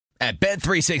At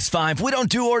Bet365, we don't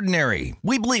do ordinary.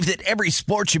 We believe that every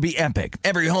sport should be epic.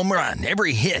 Every home run,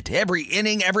 every hit, every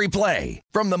inning, every play.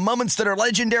 From the moments that are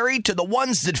legendary to the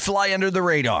ones that fly under the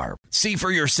radar. See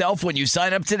for yourself when you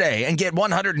sign up today and get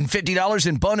 $150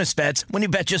 in bonus bets when you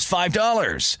bet just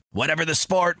 $5. Whatever the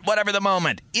sport, whatever the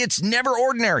moment, it's never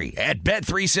ordinary at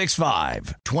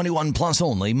Bet365. 21 plus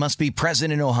only. Must be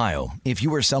present in Ohio. If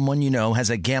you or someone you know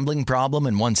has a gambling problem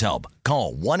and wants help,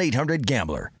 call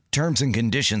 1-800-GAMBLER. Terms and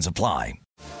conditions apply.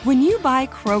 When you buy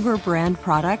Kroger brand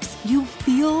products, you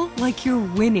feel like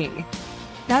you're winning.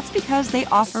 That's because they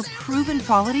offer proven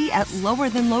quality at lower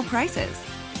than low prices.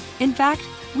 In fact,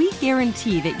 we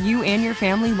guarantee that you and your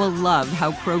family will love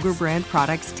how Kroger brand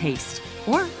products taste,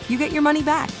 or you get your money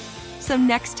back. So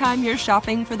next time you're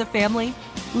shopping for the family,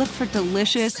 look for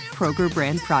delicious Kroger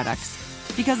brand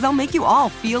products, because they'll make you all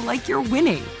feel like you're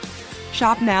winning.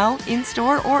 Shop now,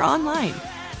 in-store, or online.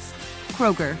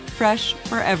 Kroger, fresh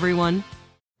for everyone.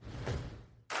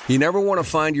 You never want to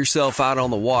find yourself out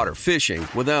on the water fishing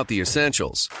without the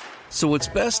essentials. So it's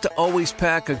best to always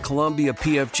pack a Columbia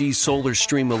PFG Solar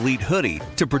Stream Elite hoodie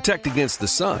to protect against the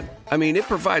sun. I mean, it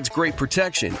provides great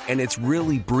protection and it's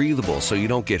really breathable so you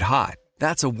don't get hot.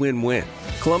 That's a win-win.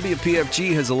 Columbia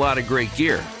PFG has a lot of great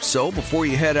gear. So before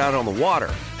you head out on the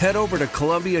water, head over to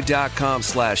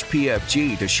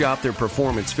Columbia.com/PFG to shop their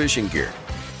performance fishing gear.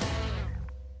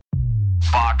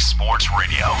 Fox Sports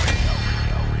Radio.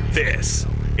 This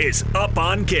is Up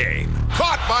on Game.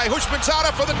 Caught by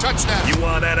Hushmanzada for the touchdown. You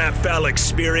want NFL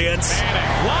experience?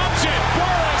 Manning lobs it.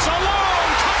 Burris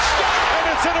alone. Touchdown. And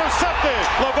it's intercepted.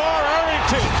 LeVar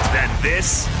Arrington. Then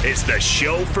this is the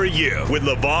show for you with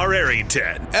LeVar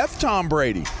Arrington. F. Tom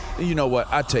Brady. You know what?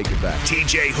 I take it back.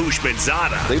 TJ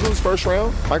Hushmanzada. They lose first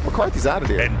round. Mike McCarthy's out of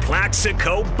there. And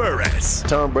Plaxico Burris.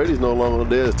 Tom Brady's no longer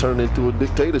there. It's turned into a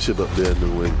dictatorship up there in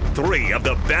New England. Three of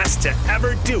the best to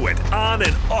ever do it on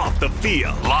and off the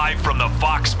field. Live from the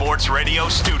Fox Sports Radio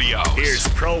studios. Here's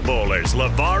Pro Bowlers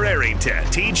LeVar Arrington,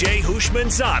 TJ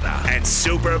Hushmanzada, and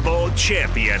Super Bowl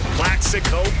champion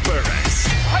Plaxico Burris.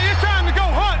 Hey, it's time to go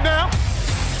hunt now.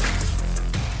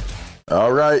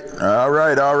 All right.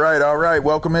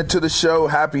 Welcome into the show.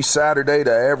 Happy Saturday to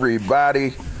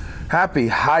everybody. Happy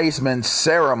Heisman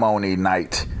ceremony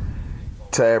night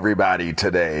to everybody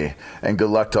today. And good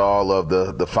luck to all of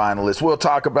the finalists. We'll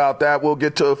talk about that. We'll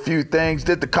get to a few things.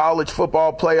 Did the College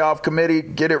Football Playoff Committee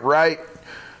get it right?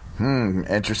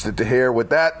 Interested to hear what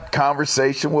that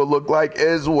conversation will look like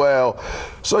as well.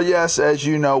 So yes, as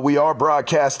you know, we are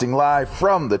broadcasting live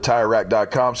from the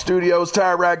TireRack.com studios.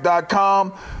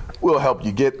 TireRack.com will help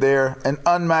you get there. An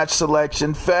unmatched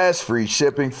selection, fast free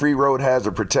shipping, free road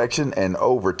hazard protection, and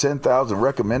over 10,000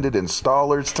 recommended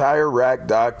installers.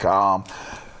 TireRack.com,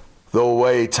 the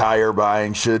way tire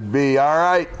buying should be. All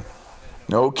right.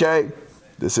 Okay.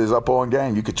 This is Up On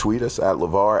Game. You can tweet us at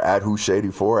LeVar, at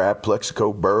Who's84, at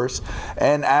Plexico Burris,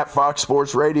 and at Fox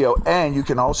Sports Radio. And you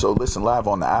can also listen live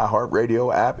on the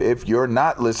iHeartRadio app if you're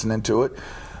not listening to it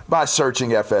by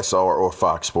searching FSR or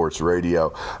Fox Sports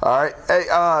Radio. All right. Hey,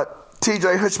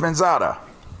 TJ Hushmanzada.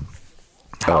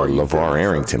 Oh, LeVar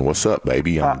Arrington. What's up,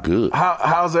 baby? I'm good.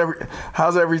 How's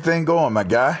everything going, my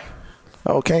guy?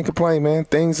 Oh, can't complain, man.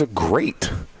 Things are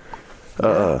great.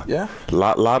 Yeah.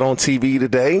 Lot on TV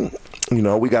today. You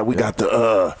know, we got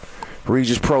the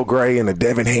Regis Prograis and the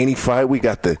Devin Haney fight. We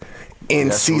got the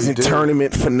in-season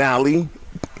tournament finale.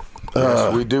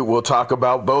 Yes, we do. We'll talk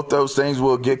about both those things.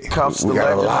 We'll get Cuffs, the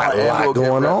legend, and we'll get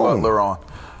Rhett Butler on.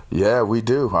 Yeah, we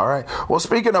do. All right. Well,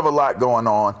 speaking of a lot going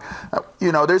on,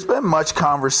 there's been much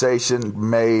conversation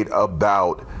made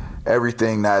about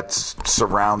everything that's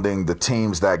surrounding the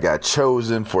teams that got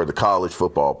chosen for the college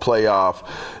football playoff.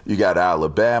 You got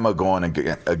Alabama going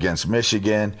against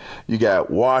Michigan. You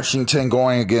got Washington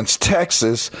going against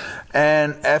Texas.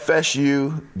 And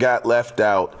FSU got left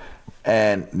out.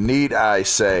 And need I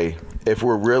say, if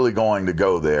we're really going to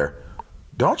go there,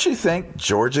 don't you think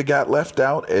Georgia got left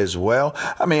out as well?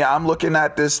 I mean, I'm looking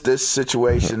at this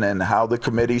situation and how the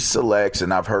committee selects,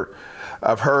 and I've heard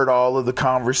all of the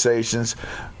conversations.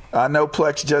 I know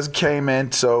Plex just came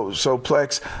in, so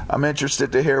Plex, I'm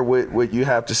interested to hear what you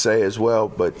have to say as well.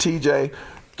 But TJ,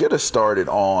 get us started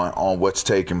on what's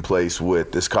taking place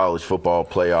with this college football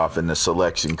playoff and the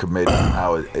selection committee and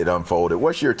how it unfolded.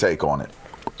 What's your take on it?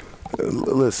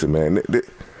 Listen, man,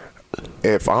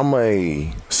 if I'm a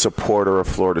supporter of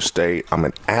Florida State, I'm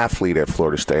an athlete at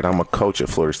Florida State, I'm a coach at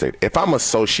Florida State. If I'm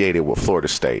associated with Florida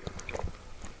State,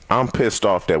 I'm pissed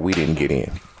off that we didn't get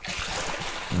in.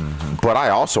 Mm-hmm. But I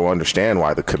also understand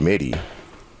why the committee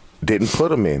didn't put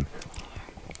them in.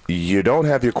 You don't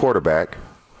have your quarterback.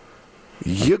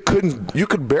 You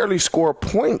could barely score a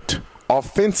point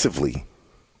offensively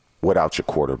without your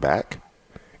quarterback.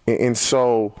 And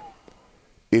so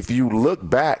if you look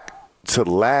back to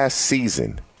last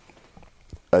season,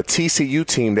 a TCU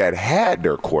team that had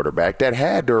their quarterback, that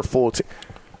had their full team,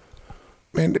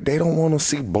 man, they don't want to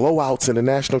see blowouts in the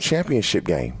national championship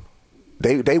game.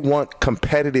 They want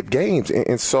competitive games.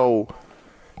 And so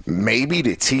maybe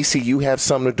the TCU have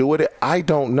something to do with it. I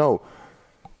don't know.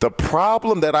 The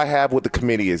problem that I have with the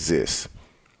committee is this.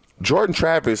 Jordan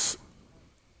Travis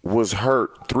was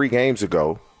hurt 3 games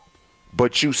ago,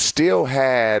 but you still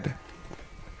had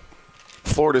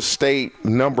Florida State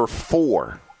number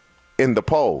 4 in the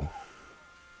poll.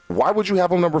 Why would you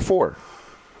have them number 4?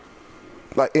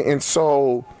 And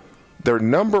so they're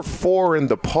number 4 in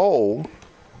the poll,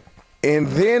 and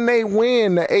then they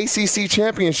win the ACC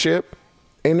championship,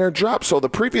 and they're dropped. So the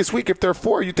previous week, if they're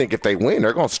 4, you think if they win,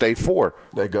 they're going to stay 4.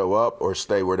 They go up or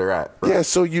stay where they're at. Right? Yeah,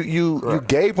 so you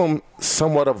gave them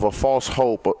somewhat of a false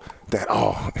hope that,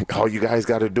 all you guys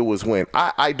got to do is win.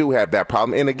 I do have that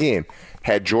problem. And again,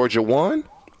 had Georgia won,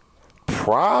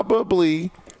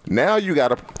 probably now you got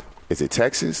to – is it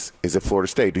Texas? Is it Florida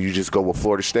State? Do you just go with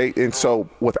Florida State? And so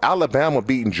with Alabama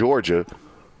beating Georgia,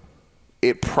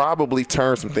 it probably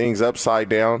turned some things upside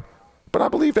down. But I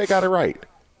believe they got it right.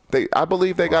 I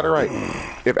believe they got it right.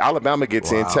 If Alabama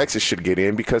gets in, Texas should get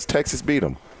in because Texas beat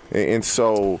them. And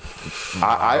so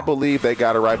I believe they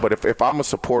got it right. But if I'm a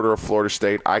supporter of Florida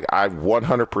State, I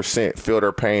 100% feel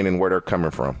their pain and where they're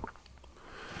coming from.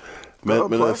 Man,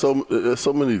 there's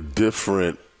so many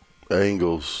different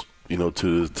angles,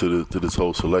 to this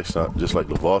whole selection. Just like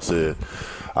LeVar said,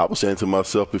 I was saying to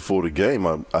myself before the game,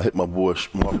 I hit my boy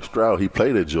Mark Stroud. He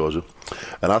played at Georgia.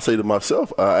 And I say to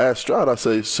myself, I asked Stroud, I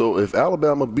say, so if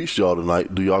Alabama beats y'all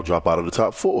tonight, do y'all drop out of the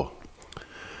top 4?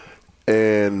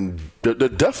 And they're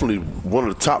definitely one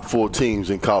of the top 4 teams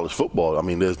in college football. I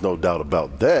mean, there's no doubt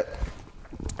about that.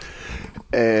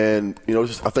 And,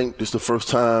 I think this is the first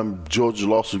time Georgia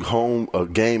lost a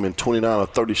game in 29 or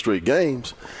 30 straight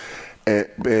games,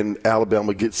 and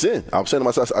Alabama gets in. I was saying to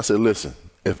myself, I said, listen,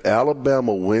 if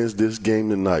Alabama wins this game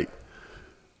tonight,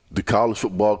 the college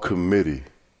football committee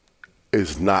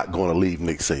is not going to leave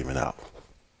Nick Saban out.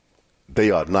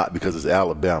 They are not, because it's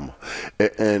Alabama.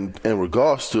 And in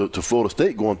regards to Florida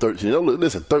State going 13-0,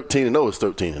 listen, 13-0 is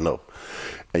 13-0.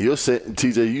 And you're saying,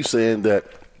 TJ, you saying that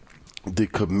the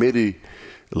committee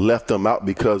left them out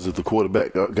because of the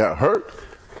quarterback got hurt,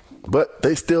 but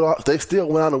they still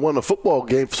went out and won a football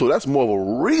game, so that's more of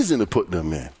a reason to put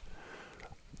them in.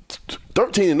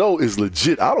 13-0 is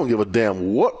legit. I don't give a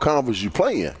damn what conference you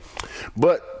play in.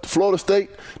 But Florida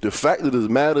State, the fact of the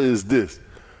matter is this.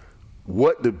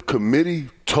 What the committee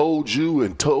told you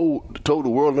and told the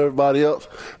world and everybody else,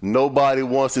 nobody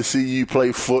wants to see you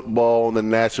play football on the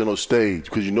national stage.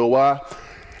 Because you know why?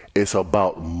 It's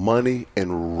about money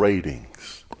and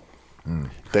ratings.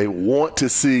 They want to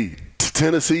see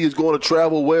Tennessee is going to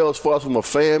travel well as far as from a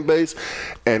fan base,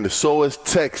 and so is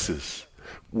Texas.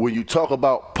 When you talk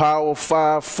about Power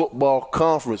 5 football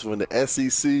conference from the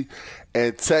SEC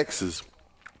and Texas,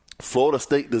 Florida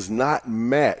State does not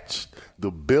match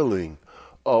the billing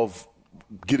of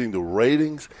getting the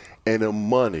ratings and the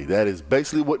money. That is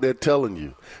basically what they're telling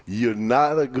you. You're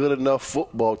not a good enough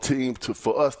football team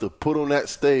for us to put on that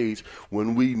stage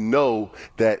when we know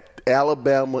that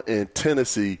Alabama and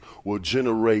Tennessee will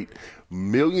generate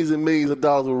millions and millions of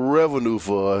dollars of revenue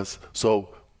for us.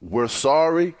 So we're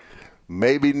sorry.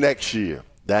 Maybe next year.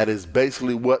 That is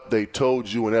basically what they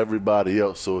told you and everybody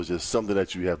else. So it's just something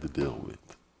that you have to deal with.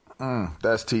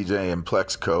 That's TJ and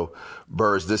Plexico.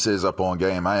 Burrs, this is Up On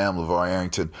Game. I am LeVar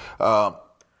Arrington.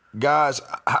 Guys,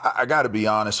 I got to be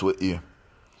honest with you.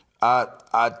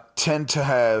 I tend to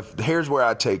have – here's where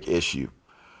I take issue.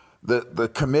 The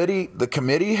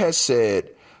committee has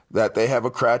said that they have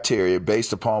a criteria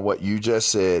based upon what you just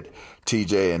said,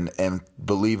 TJ, and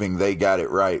believing they got it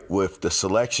right with the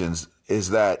selections,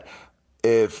 is that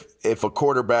if a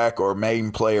quarterback or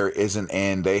main player isn't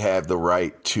in, they have the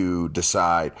right to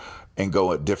decide and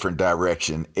go a different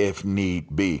direction if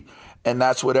need be. And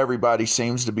that's what everybody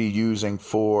seems to be using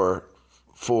for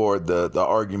the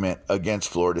argument against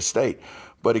Florida State.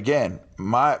 But again,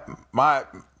 my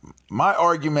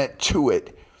argument to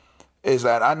it is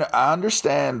that I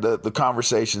understand the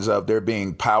conversations of there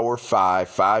being Power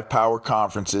 5 power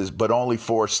conferences, but only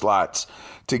 4 slots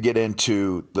to get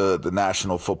into the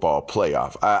National Football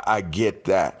Playoff. I get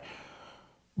that.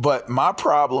 But my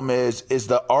problem is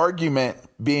the argument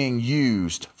being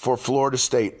used for Florida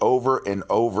State over and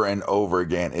over and over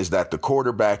again is that the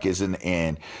quarterback isn't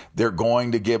in. They're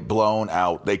going to get blown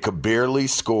out. They could barely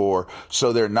score,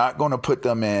 so they're not going to put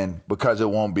them in because it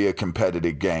won't be a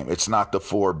competitive game. It's not the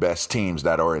 4 best teams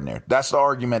that are in there. That's the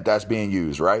argument that's being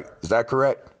used, right? Is that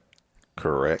correct?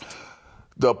 Correct.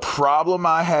 The problem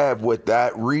I have with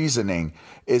that reasoning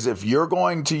is if you're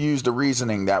going to use the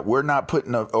reasoning that we're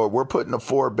putting the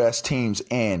 4 best teams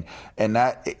in, and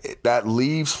that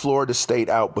leaves Florida State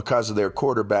out because of their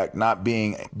quarterback not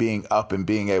being up and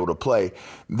being able to play,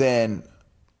 then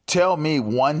tell me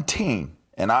one team,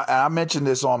 and I mentioned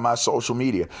this on my social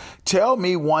media, tell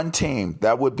me one team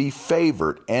that would be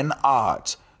favored in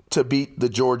odds to beat the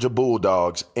Georgia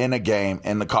Bulldogs in a game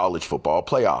in the college football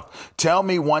playoff. Tell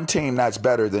me one team that's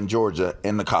better than Georgia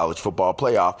in the college football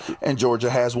playoff, and Georgia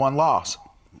has 1 loss.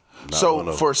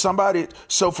 For somebody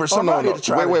to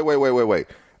try Wait.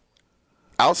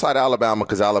 Outside Alabama,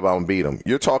 because Alabama beat them,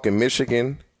 you're talking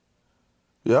Michigan,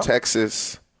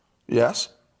 Texas. Yes,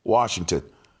 Washington.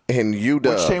 And UW.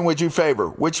 Which team would you favor?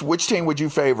 Which team would you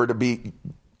favor to beat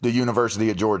the University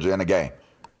of Georgia in a game?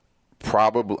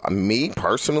 Probably me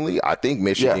personally. I think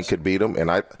Michigan could beat them, and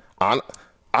I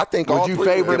think would all you three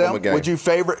favor would give them? them a game.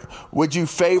 Would you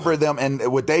favor them,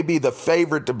 and would they be the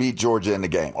favorite to beat Georgia in the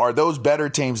game? Are those better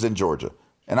teams than Georgia?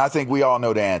 And I think we all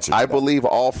know the answer. I believe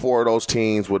all 4 of those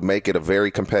teams would make it a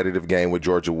very competitive game with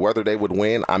Georgia. Whether they would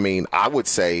win, I mean, I would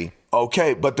say.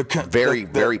 Okay, but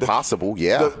very possible,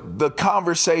 yeah. The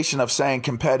conversation of saying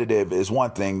competitive is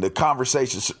one thing. The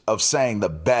conversation of saying the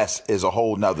best is a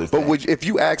whole nother thing. But if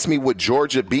you ask me would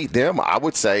Georgia beat them, I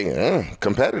would say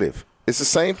competitive. It's the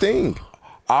same thing.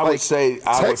 I would say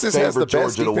Texas has the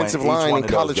best defensive line in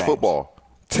college football.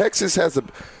 Texas has the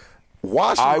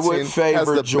Washington. I would favor has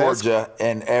the Georgia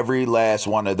in every last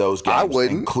one of those games, I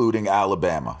wouldn't. Including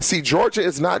Alabama. See, Georgia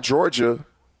is not Georgia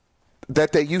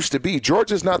that they used to be.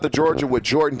 Georgia's not the Georgia with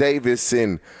Jordan Davis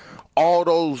and all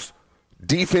those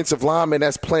defensive linemen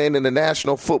that's playing in the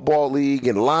National Football League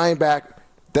and linebacker.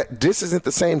 This isn't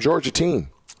the same Georgia team.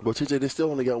 But TJ, they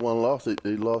still only got 1 loss.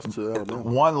 They lost to Alabama.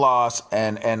 1 loss,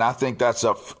 and I think that's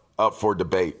up for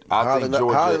debate. How are they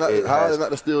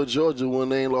not still Georgia when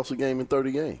they ain't lost a game in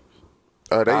 30 games?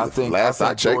 Last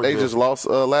I checked, they just lost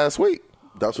last week.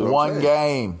 That's what I'm saying. 1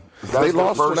 game. They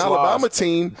lost to an Alabama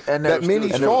team that many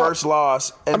thought.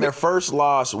 Their first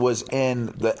loss was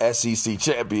in the SEC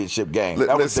championship game.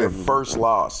 That was their first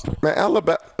loss. Man,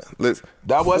 Alabama.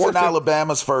 That wasn't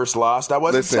Alabama's first loss. That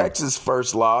wasn't Texas'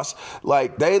 first loss.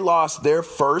 Like, they lost their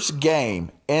first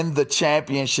game in the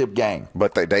championship game.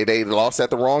 But they lost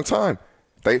at the wrong time.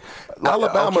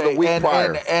 Alabama the week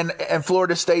prior. And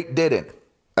Florida State didn't.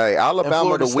 Hey,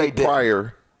 Alabama the week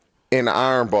prior in the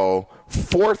Iron Bowl,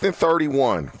 4th and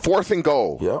 31, 4th and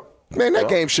goal. Yep. Man, that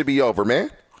game should be over, man.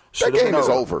 That game is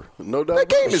over. No doubt. That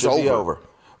game is over.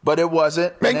 But it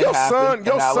wasn't. Man, your son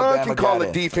can call a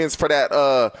defense for that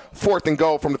 4th and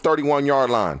goal from the 31-yard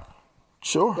line.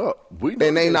 Sure.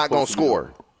 And they not going to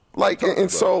score.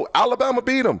 So Alabama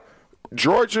beat them.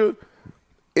 Georgia,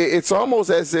 it's almost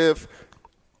as if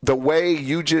the way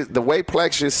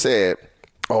Plex just said,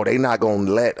 they not going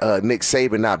to let Nick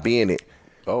Saban not be in it.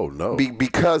 Oh, no.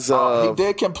 Because of he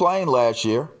did complain last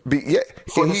year.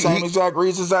 For the same exact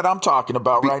reasons that I'm talking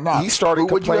about right now. He started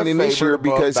complaining this year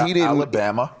because he didn't.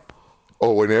 Alabama.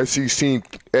 An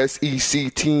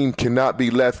SEC team cannot be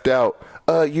left out.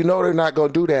 They're not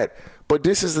going to do that. But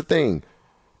this is the thing.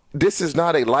 This is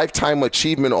not a lifetime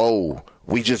achievement.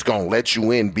 We just going to let you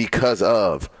in because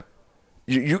of.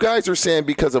 You guys are saying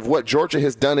because of what Georgia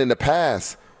has done in the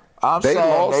past. They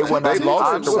lost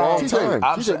at the wrong time.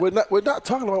 We're not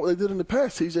talking about what they did in the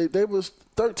past, TJ. They was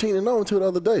 13-0 until the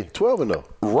other day, 12-0.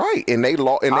 Right, and they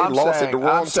lost at the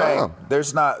wrong time.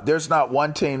 There's not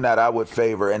one team that I would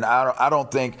favor, and I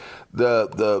don't think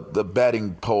the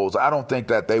betting polls. I don't think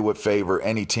that they would favor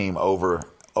any team over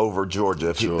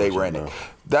Georgia if they were in it.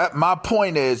 My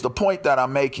point is, the point that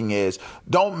I'm making is,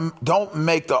 don't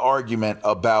make the argument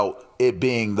about it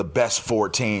being the best 4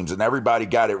 teams and everybody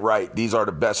got it right. These are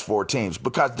the best 4 teams,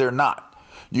 because they're not.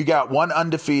 You got one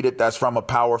undefeated that's from a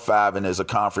Power 5 and is a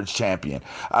conference champion.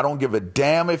 I don't give a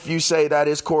damn if you say that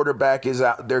his quarterback is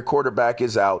out. Their quarterback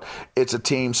is out. It's a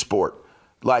team sport.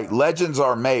 Like, legends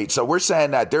are made. So we're saying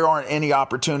that there aren't any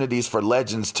opportunities for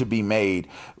legends to be made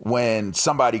when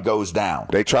somebody goes down.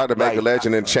 They tried to make a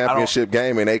legend in the championship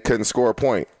game and they couldn't score a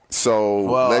point. So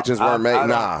legends weren't made.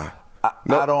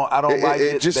 I don't like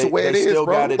it. Just the way it is,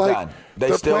 bro.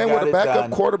 They're playing with a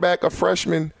backup quarterback, a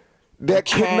freshman that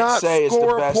could not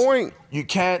score a point. You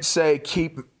can't say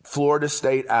keep Florida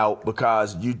State out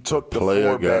because you took the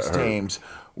four best teams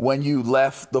when you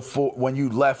left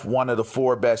one of the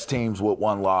four best teams with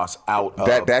one loss out.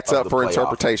 That's up for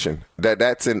interpretation.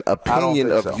 That's an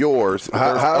opinion of yours.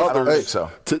 I don't think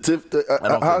so.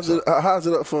 How's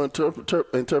it up for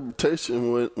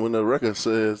interpretation when the record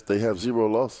says they have 0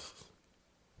 losses?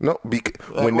 No,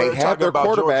 when they have their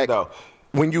quarterback, Georgia,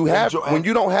 when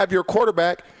you don't have your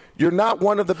quarterback, you're not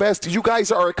one of the best. You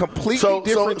guys are a completely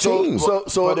different team.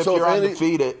 But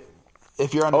if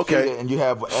you're undefeated, and you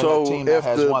have a team that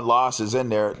has one loss is in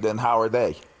there, then how are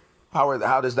they?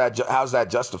 How's that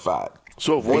justified?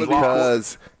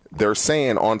 Because they're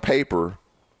saying on paper,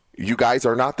 you guys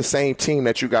are not the same team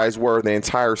that you guys were the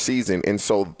entire season. And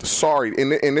so, sorry,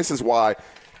 and this is why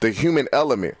the human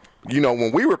element,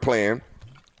 when we were playing,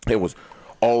 it was,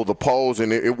 the polls,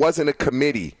 and it wasn't a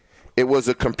committee. It was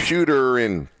a computer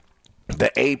and the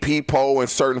AP poll and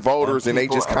certain voters, and they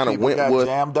just kind of went with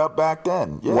jammed up back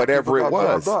then. Yeah, whatever it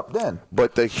was.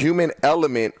 But the human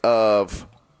element of,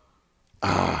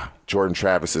 Jordan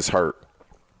Travis is hurt.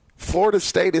 Florida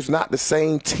State is not the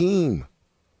same team.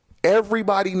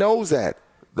 Everybody knows that.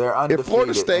 They're undefeated. If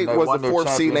Florida State was the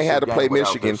 4th seed and they had to play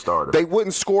Michigan, they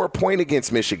wouldn't score a point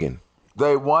against Michigan.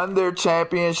 They won their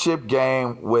championship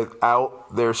game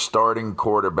without their starting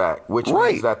quarterback, which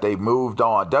means that they moved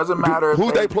on. Doesn't matter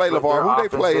who they play, LeVar. Who they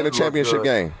play in the championship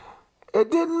game? It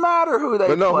didn't matter who they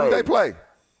played. Who they play?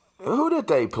 Who did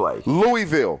they play?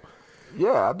 Louisville.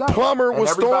 Yeah, Plummer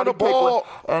was throwing the ball,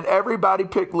 and everybody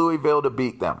picked Louisville to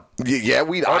beat them. Yeah,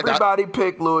 everybody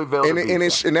picked Louisville, and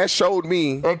that showed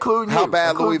me how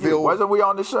bad Louisville. Wasn't we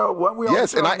on the show?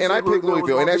 Yes, and I picked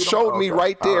Louisville, and that showed me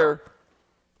right there.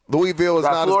 Louisville is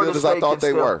not as good as I thought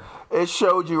they were. It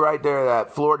showed you right there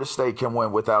that Florida State can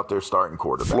win without their starting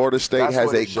quarterback. Florida State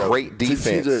has a great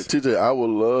defense. TJ, I would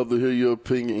love to hear your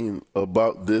opinion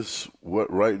about this.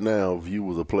 What right now, if you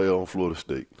was a player on Florida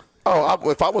State?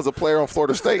 If I was a player on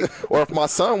Florida State, or if my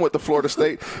son went to Florida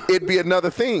State, it'd be another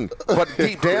thing. But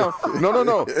deep down,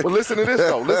 no. But listen to this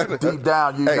though. Deep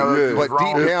down, deep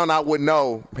down, I would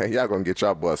know. Man, y'all gonna get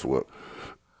y'all bus whooped.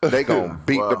 They gonna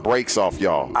beat the brakes off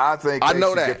y'all. I think they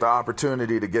should get the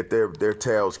opportunity to get their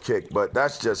tails kicked, but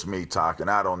that's just me talking.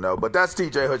 I don't know. But that's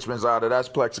TJ Hushmanzada. That's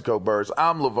Plexico Burrs.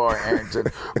 I'm LeVar Arrington.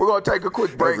 We're gonna take a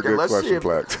quick break and let's see if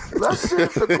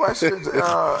the questions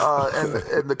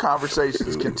and the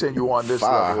conversations continue on this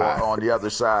level on the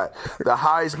other side. The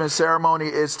Heisman ceremony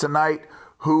is tonight.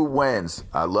 Who wins?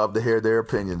 I'd love to hear their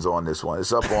opinions on this one.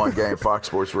 It's Up On Game, Fox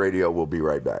Sports Radio. We'll be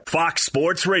right back. Fox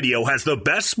Sports Radio has the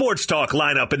best sports talk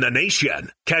lineup in the nation.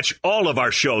 Catch all of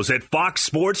our shows at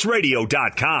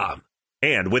foxsportsradio.com.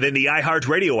 And within the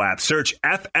iHeartRadio app, search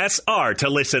FSR to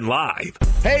listen live.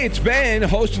 Hey, it's Ben,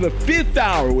 host of the Fifth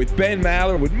Hour with Ben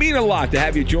Maller. It would mean a lot to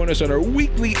have you join us on our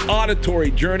weekly auditory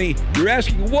journey. You're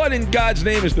asking, what in God's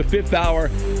name is the Fifth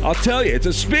Hour? I'll tell you, it's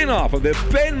a spin-off of the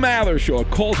Ben Maller Show, a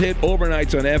cult hit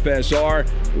overnights on FSR.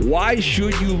 Why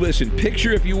should you listen?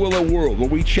 Picture, if you will, a world where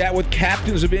we chat with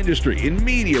captains of industry in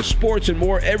media, sports, and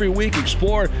more every week.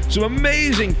 Explore some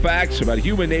amazing facts about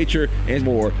human nature and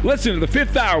more. Listen to the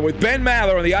Fifth Hour with Ben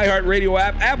Maller on the iHeartRadio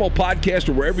app, Apple Podcast,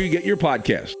 or wherever you get your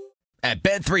podcasts. At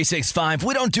Bet365,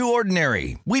 we don't do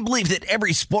ordinary. We believe that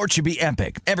every sport should be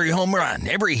epic. Every home run,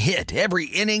 every hit, every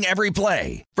inning, every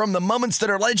play. From the moments that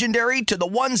are legendary to the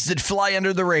ones that fly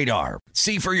under the radar.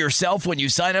 See for yourself when you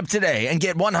sign up today and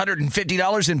get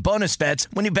 $150 in bonus bets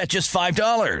when you bet just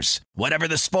 $5. Whatever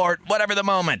the sport, whatever the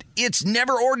moment, it's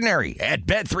never ordinary at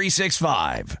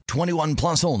Bet365. 21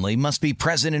 plus only. Must be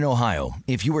present in Ohio.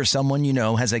 If you or someone you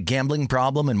know has a gambling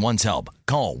problem and wants help,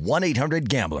 call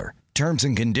 1-800-GAMBLER. Terms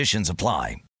and conditions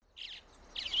apply.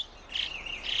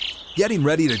 Getting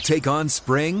ready to take on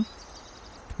spring?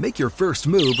 Make your first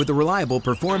move with the reliable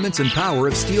performance and power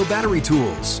of Steel battery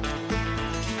tools.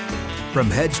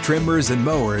 From hedge trimmers and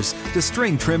mowers to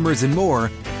string trimmers and more,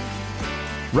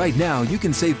 right now you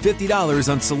can save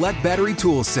 $50 on select battery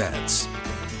tool sets.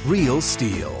 Real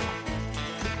Steel.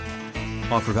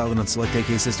 Offer valid on select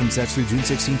AK system sets through June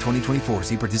 16, 2024.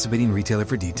 See participating retailer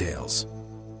for details.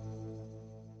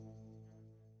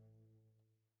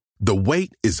 The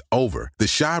wait is over. The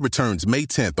Chi returns May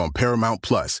 10th on Paramount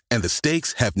Plus, and the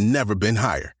stakes have never been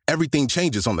higher. Everything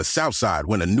changes on the South Side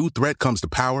when a new threat comes to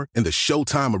power in the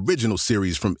Showtime original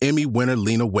series from Emmy winner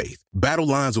Lena Waithe. Battle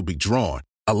lines will be drawn,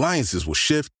 alliances will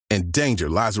shift, and danger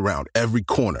lies around every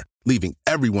corner, leaving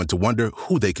everyone to wonder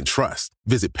who they can trust.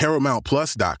 Visit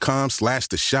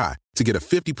ParamountPlus.com/The Chi to get a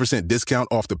 50% discount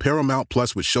off the Paramount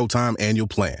Plus with Showtime annual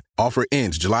plan. Offer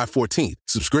ends July 14th.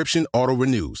 Subscription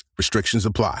auto-renews. Restrictions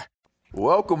apply.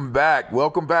 Welcome back.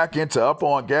 Welcome back into Up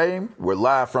On Game. We're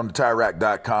live from the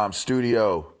TireRack.com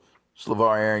studio. It's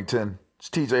LeVar Arrington. It's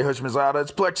TJ Hushmanzada.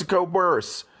 It's Plexico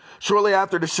Burris. Shortly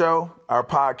after the show, our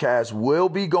podcast will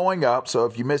be going up. So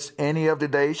if you missed any of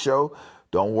today's show,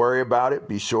 don't worry about it.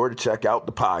 Be sure to check out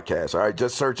the podcast. All right,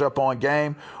 just search up On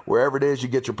Game, wherever it is you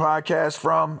get your podcast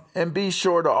from. And be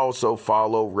sure to also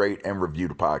follow, rate, and review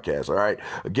the podcast. All right,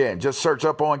 again, just search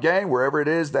up On Game, wherever it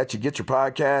is that you get your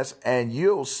podcast, and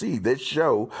you'll see this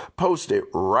show posted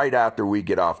right after we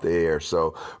get off the air.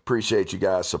 So appreciate you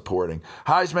guys supporting.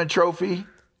 Heisman Trophy,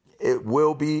 it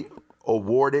will be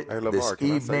awarded this evening.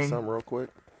 Can I say something real quick?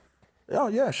 Oh,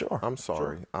 yeah, sure. I'm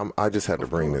sorry. I just had to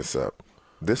bring this up.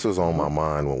 This was on my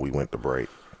mind when we went to break.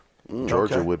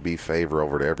 Georgia would be favored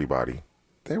over to everybody.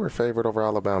 They were favored over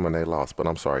Alabama, and they lost. But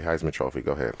I'm sorry. Heisman Trophy,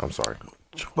 go ahead. I'm sorry.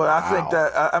 But I think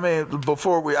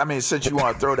that, since you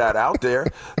want to throw that out there,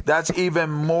 that's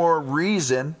even more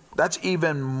reason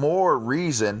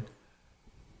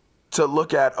to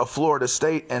look at a Florida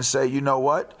State and say, you know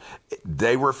what?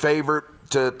 They were favored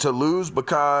to lose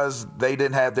because they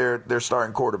didn't have their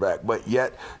starting quarterback. But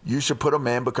yet you should put them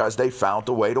in because they found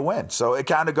a way to win. So it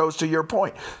kind of goes to your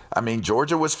point. I mean,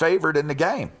 Georgia was favored in the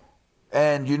game.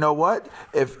 And you know what?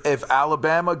 If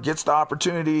Alabama gets the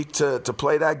opportunity to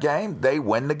play that game, they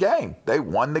win the game. They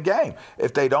won the game.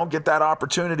 If they don't get that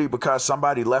opportunity because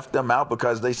somebody left them out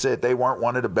because they said they weren't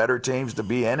one of the better teams to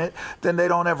be in it, then they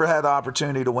don't ever have the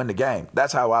opportunity to win the game.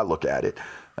 That's how I look at it.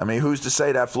 I mean, who's to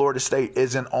say that Florida State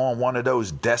isn't on one of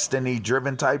those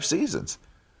destiny-driven type seasons?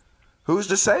 Who's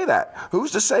to say that?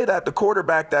 Who's to say that the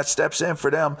quarterback that steps in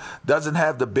for them doesn't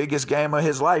have the biggest game of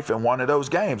his life in one of those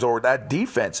games, or that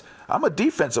defense? I'm a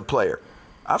defensive player.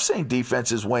 I've seen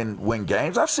defenses win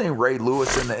games. I've seen Ray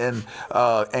Lewis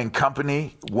and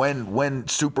company win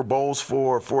Super Bowls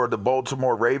for the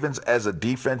Baltimore Ravens as a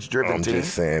defense-driven team. I'm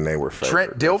just saying they were favored.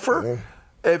 Trent Dilfer.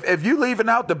 If you leaving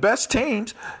out the best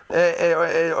teams,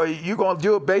 or you going to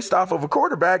do it based off of a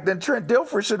quarterback, then Trent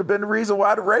Dilfer should have been the reason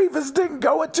why the Ravens didn't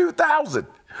go in 2000.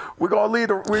 We're going to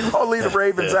leave the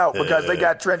Ravens out because they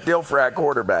got Trent Dilfer at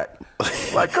quarterback.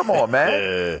 Like, come on,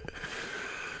 man.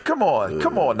 Come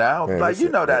on now. Man, like, you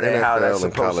know that ain't how that's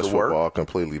supposed to work. NFL and college football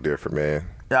completely different, man.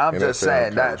 Yeah, I'm just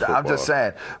saying that. I'm just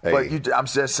saying. But I'm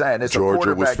just saying it's Georgia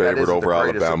a quarterback was favored that over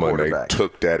Alabama, and they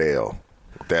took that L.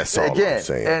 That's all I'm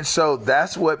saying. And so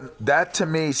that to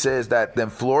me says that then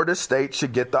Florida State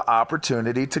should get the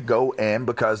opportunity to go in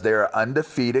because they're an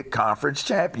undefeated conference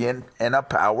champion in a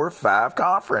Power 5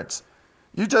 conference.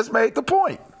 You just made the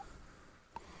point.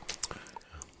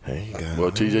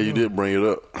 Well, TJ, you did bring it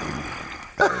up.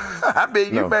 I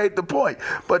mean, you made the point.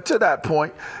 But to that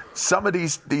point, some of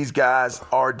these guys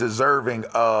are deserving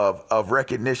of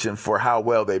recognition for how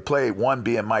well they played, one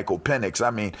being Michael Penix.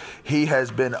 I mean, he has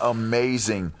been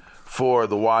amazing for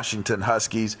the Washington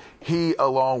Huskies. He,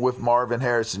 along with Marvin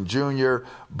Harrison Jr.,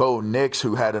 Bo Nix,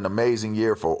 who had an amazing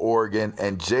year for Oregon,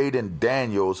 and Jaden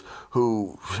Daniels,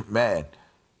 who, man,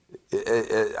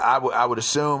 I would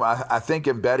assume, I think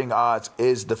in betting odds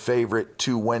is the favorite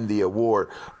to win the award,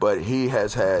 but he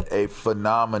has had a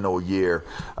phenomenal year.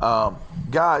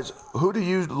 Guys, who do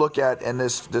you look at in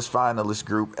this finalist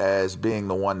group as being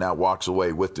the one that walks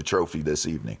away with the trophy this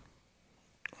evening?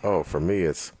 Oh, for me,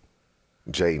 it's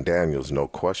Jaden Daniels, no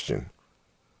question.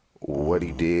 What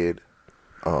he did,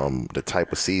 the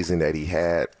type of season that he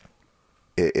had,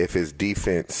 if his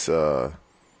defense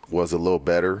was a little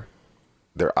better,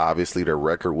 their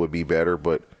record would be better,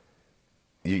 but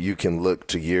you can look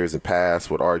to years in past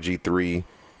with RG3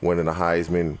 winning the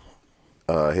Heisman.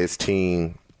 His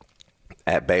team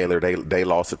at Baylor, they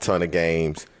lost a ton of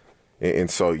games, and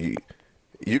so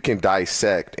you can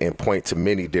dissect and point to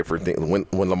many different things.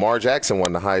 When Lamar Jackson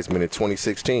won the Heisman in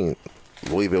 2016, I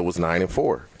believe it was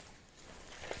 9-4,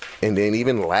 and then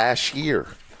even last year,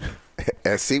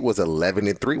 SC was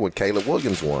 11-3 when Caleb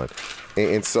Williams won.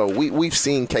 And so we've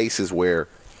seen cases where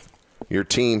your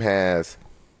team has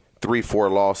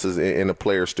 3-4 losses and the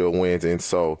player still wins. And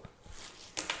so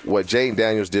what Jaden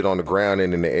Daniels did on the ground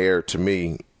and in the air, to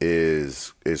me,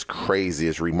 is crazy.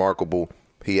 It's remarkable.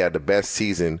 He had the best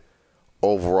season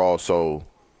overall. So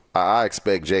I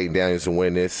expect Jaden Daniels to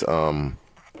win this.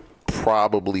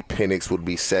 Probably Penix would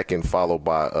be second, followed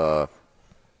by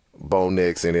Bo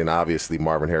Nix, and then obviously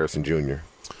Marvin Harrison Jr.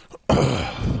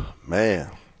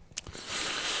 Man.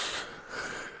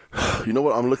 You know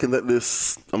what? I'm looking at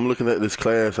this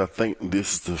class. I think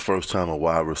this is the first time a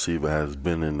wide receiver has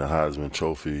been in the Heisman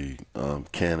Trophy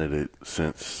candidate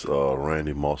since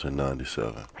Randy Moss in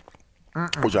 '97,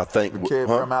 which I think the kid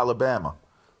from Alabama.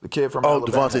 The kid from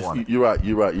Alabama. Devontae,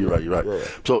 you're right. Yeah.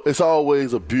 So it's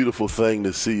always a beautiful thing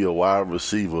to see a wide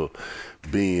receiver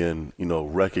being,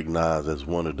 recognized as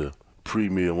one of the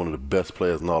premier, one of the best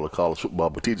players in all of college football.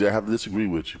 But, TJ, I have to disagree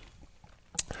with you.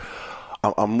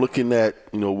 I'm looking at,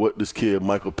 what this kid,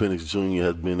 Michael Penix Jr.,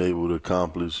 has been able to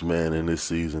accomplish, man, in this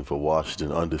season for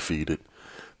Washington, undefeated.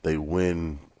 They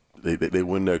win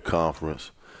their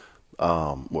conference.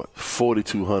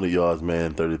 4,200 yards,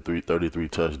 man, 33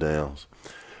 touchdowns.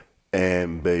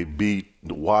 And they beat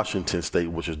Washington State,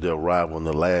 which is their rival, in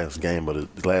the last game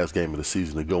of the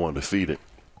season to go undefeated.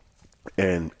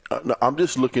 And I'm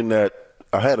just looking at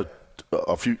 – I had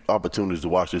a few opportunities to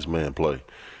watch this man play.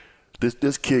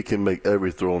 This kid can make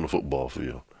every throw on the football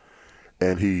field.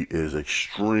 And he is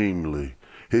extremely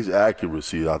 – his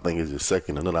accuracy, I think, is his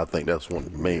second. And then I think that's one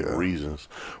of the main reasons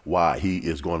why he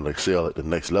is going to excel at the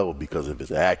next level, because of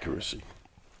his accuracy.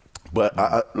 But,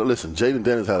 listen, Jaden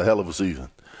Daniels had a hell of a season.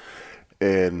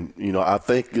 And, I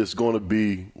think it's going to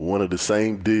be one of the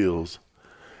same deals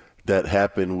that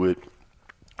happened with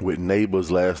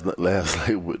Neighbors last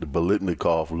night with the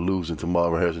Biletnikoff losing to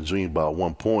Marvin Harrison Jr. by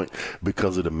 1 point,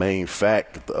 because of the main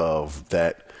fact of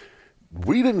that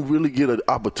we didn't really get an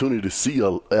opportunity to see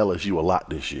LSU a lot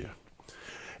this year.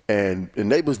 And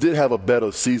Neighbors did have a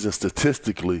better season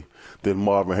statistically than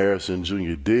Marvin Harrison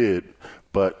Jr. did.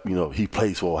 But, he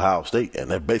plays for Ohio State,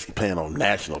 and they're basically playing on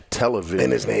national television.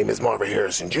 And his name is Marvin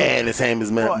Harrison Jr. And his name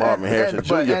is Marvin Harrison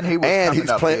Jr. And he was coming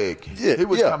up big. He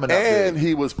was coming up big. And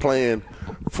he was playing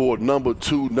for number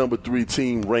 2, number 3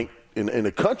 team ranked in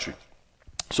the country.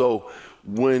 So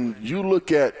when you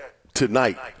look at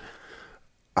tonight,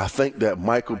 I think that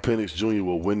Michael Penix Jr.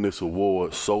 will win this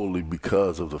award solely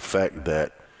because of the fact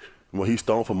that he's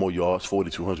thrown for more yards,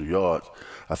 4,200 yards.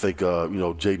 I think,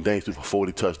 Jaden Daniels threw for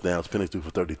 40 touchdowns, Penix threw for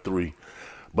 33.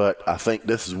 But I think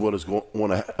this is what is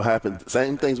going to happen.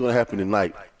 Same thing's going to happen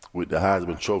tonight with the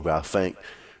Heisman Trophy. I think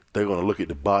they're going to look at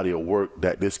the body of work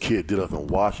that this kid did up in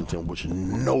Washington, which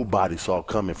nobody saw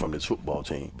coming from this football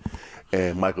team.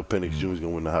 And Michael Penix Jr. is going to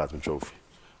win the Heisman Trophy.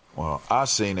 Well, I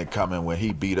seen it coming when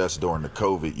he beat us during the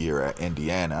COVID year at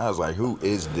Indiana. I was like, "Who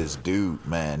is this dude,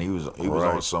 man?" He was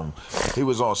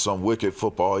on some wicked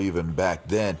football even back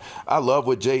then. I love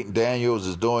what Jaden Daniels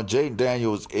is doing. Jaden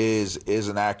Daniels is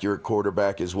an accurate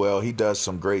quarterback as well. He does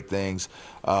some great things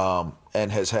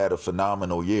and has had a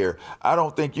phenomenal year. I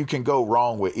don't think you can go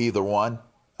wrong with either one.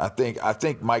 I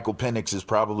think Michael Penix is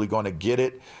probably going to get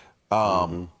it.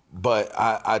 But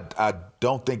I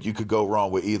don't think you could go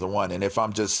wrong with either one. And if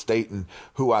I'm just stating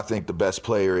who I think the best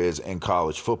player is in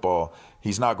college football,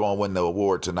 he's not going to win the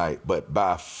award tonight. But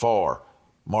by far,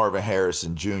 Marvin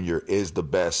Harrison Jr. is the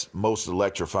best, most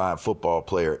electrifying football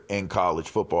player in college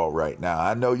football right now.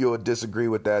 I know you'll disagree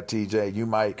with that, TJ. You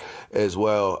might as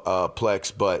well,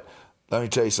 Plex. But let me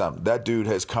tell you something. That dude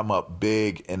has come up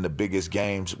big in the biggest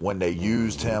games. When they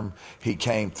used him, he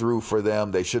came through for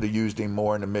them. They should have used him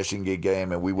more in the Michigan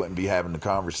game, and we wouldn't be having the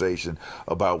conversation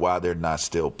about why they're not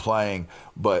still playing.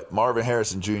 But Marvin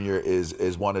Harrison Jr.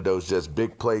 is one of those just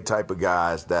big play type of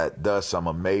guys that does some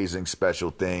amazing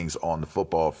special things on the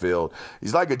football field.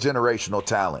 He's like a generational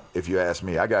talent, if you ask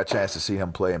me. I got a chance to see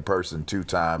him play in person 2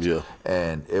 times,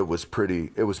 and it was pretty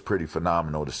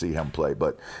phenomenal to see him play.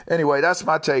 But anyway, that's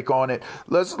my take on it.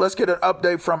 Let's get an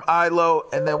update from Ilo,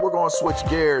 and then we're going to switch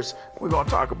gears. We're going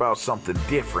to talk about something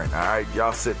different, all right?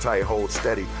 Y'all sit tight, hold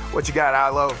steady. What you got,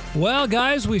 Ilo? Well,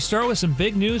 guys, we start with some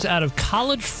big news out of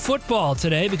college football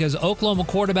today, because Oklahoma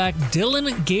quarterback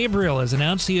Dylan Gabriel has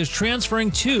announced he is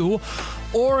transferring to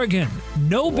Oregon.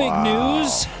 No big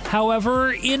news,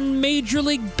 however, in Major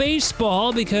League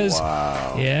Baseball, because,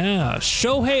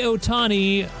 Shohei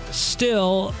Ohtani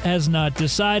still has not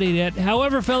decided yet.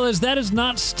 However, fellas, that has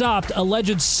not stopped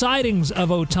alleged sightings of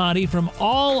Ohtani from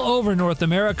all over North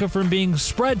America from being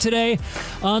spread today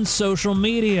on social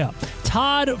media.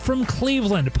 Todd from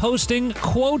Cleveland posting,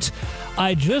 quote,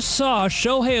 "I just saw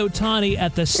Shohei Ohtani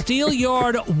at the Steel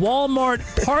Yard Walmart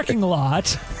parking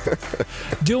lot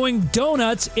doing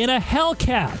donuts in a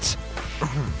Hellcat."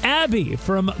 Abby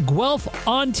from Guelph,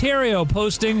 Ontario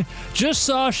posting, "Just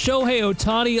saw Shohei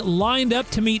Ohtani lined up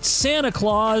to meet Santa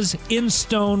Claus in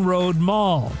Stone Road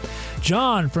Mall."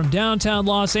 John from downtown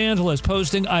Los Angeles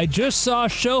posting, "I just saw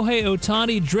Shohei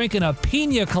Ohtani drinking a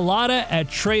pina colada at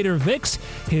Trader Vic's.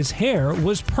 His hair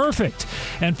was perfect."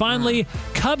 And finally,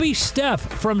 Cubby Steph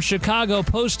from Chicago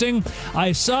posting,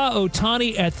 "I saw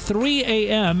Ohtani at 3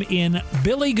 a.m. in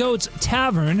Billy Goat's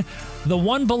Tavern, the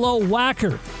one below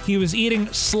Whacker. he was eating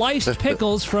sliced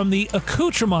pickles from the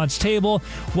accoutrements table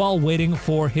while waiting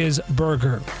for his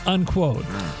burger, unquote.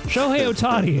 Shohei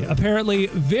Ohtani, apparently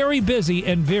very busy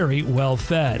and very well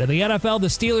fed. In the NFL, the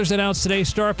Steelers announced today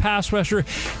star pass rusher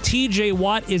TJ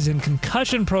Watt is in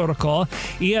concussion protocol.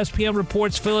 ESPN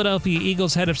reports Philadelphia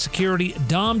Eagles head of security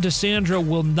Dom DeSandro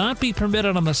will not be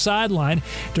permitted on the sideline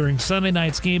during Sunday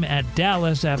night's game at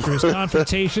Dallas after his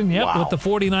confrontation with the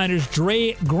 49ers'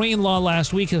 Dre Greenlaw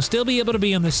last week. He'll still be able to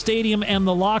be in the stadium and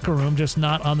the locker room, just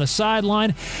not on the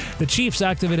sideline. The Chiefs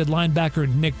activated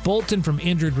linebacker Nick Bolton from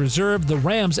injured reserve. The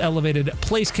Rams elevated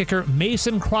place kicker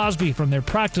Mason Crosby from their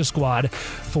practice squad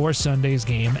for Sunday's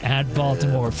game at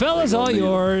Baltimore. Fellas, all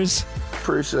yours.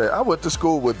 Appreciate it. I went to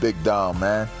school with Big Dom,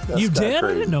 man. You did?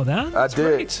 I didn't know that. I did.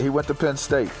 Great. He went to Penn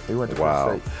State. Penn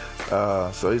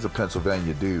State. So he's a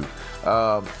Pennsylvania dude.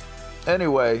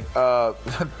 Anyway,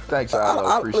 thanks,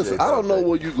 Ilo. Appreciate it. I don't know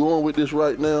where you're going with this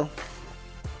right now,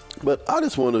 but I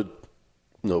just want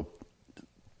to,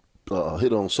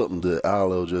 hit on something that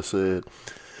Ilo just said.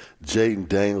 Jaden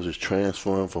Daniels is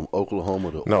transferring from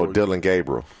Oklahoma to Oregon. Dylan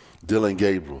Gabriel. Dylan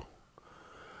Gabriel.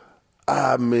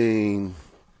 I mean,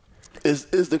 is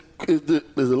the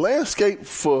landscape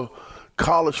for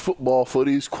college football for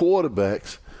these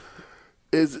quarterbacks?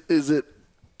 Is it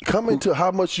coming to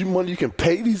how much money you can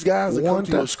pay these guys to come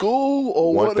to your school,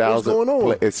 or what's going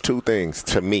on? It's two things.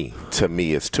 To me,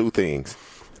 it's two things.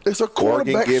 It's a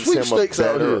quarterback sweepstakes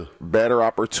out here. Better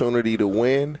opportunity to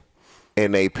win,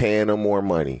 and they paying them more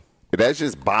money. That's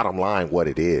just bottom line what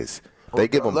it is. They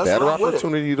give them better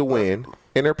opportunity to win,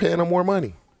 and they're paying them more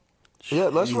money. Yeah,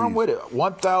 let's run with it.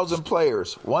 1,000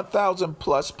 players, 1,000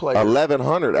 plus players.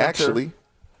 1,100 actually.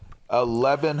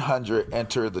 1,100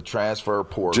 enter the transfer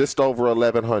portal. Just over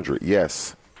 1,100,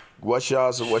 yes. What's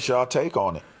y'all take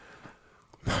on it?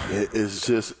 It's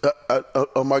just,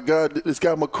 oh my God, this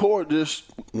guy McCord just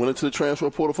went into the transfer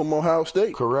portal from Ohio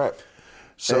State. Correct.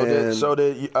 So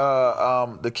did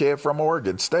the kid from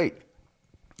Oregon State.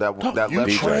 You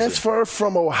transfer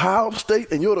from Ohio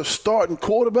State and you're the starting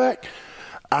quarterback?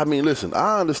 I mean, listen,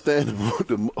 I understand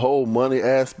the whole money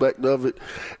aspect of it.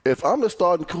 If I'm the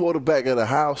starting quarterback at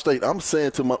Ohio State, I'm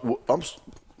saying I'm going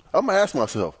to ask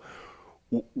myself,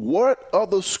 what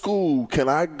other school can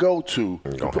I go to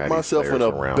put myself in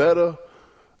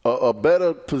a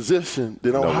better position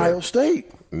than Ohio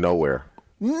State? Nowhere.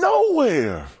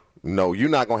 No, you're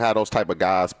not going to have those type of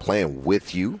guys playing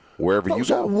with you wherever you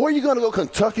go. Where are you going to go,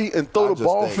 Kentucky, and throw the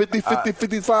ball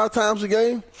 55 times a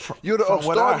game? You're the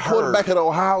starting quarterback at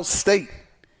Ohio State.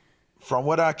 From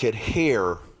what I could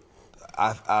hear,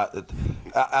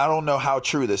 I don't know how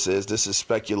true this is. This is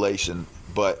speculation.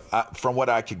 But from what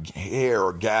I could hear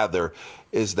or gather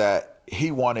is that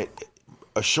he wanted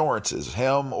assurances,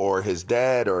 him or his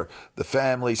dad or the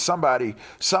family, somebody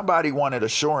wanted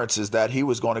assurances that he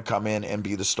was going to come in and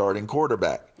be the starting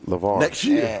quarterback LeVar, next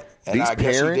year. And I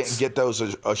guess he didn't get those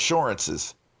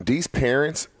assurances. These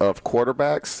parents of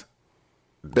quarterbacks,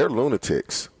 they're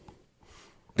lunatics.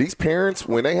 These parents,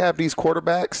 when they have these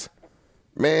quarterbacks,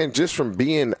 man, just from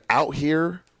being out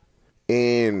here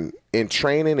in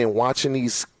training and watching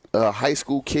these high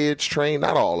school kids train,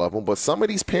 not all of them, but some of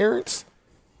these parents,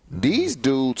 these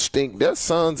dudes think their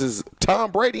sons is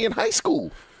Tom Brady in high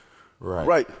school.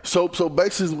 Right. So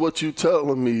basically what you're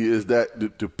telling me is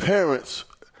that the parents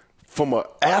from an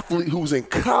athlete who's in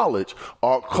college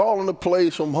are calling the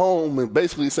plays from home and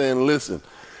basically saying, listen,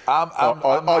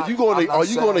 are you going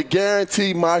to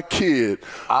guarantee my kid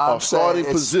a starting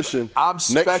position I'm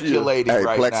speculating next year?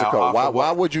 right Plexico, now.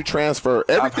 Why would you transfer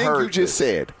everything you just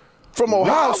said? From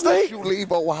Ohio State? Why would you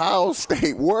leave Ohio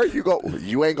State? Where you go?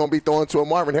 You ain't going to be throwing to a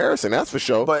Marvin Harrison, that's for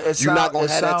sure. But you're not going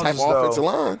to have that type of offensive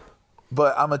line.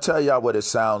 But I'm going to tell y'all what it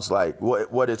sounds like.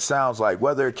 What it sounds like,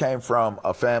 whether it came from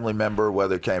a family member,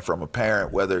 whether it came from a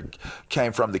parent, whether it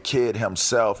came from the kid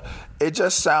himself, it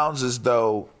just sounds as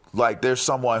though like there's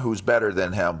someone who's better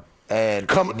than him. And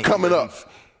coming up.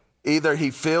 Either he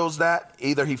feels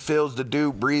the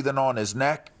dude breathing on his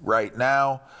neck right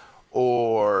now,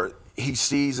 or he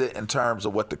sees it in terms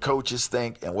of what the coaches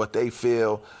think and what they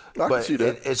feel. But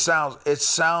it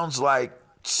sounds like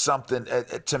something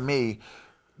to me.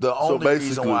 The only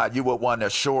reason why you would want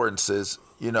assurances,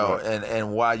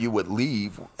 and why you would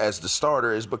leave as the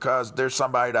starter is because there's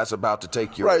somebody that's about to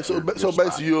take your right. So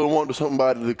basically, you don't want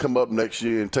somebody to come up next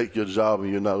year and take your job,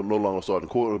 and you're no longer starting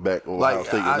quarterback or Ohio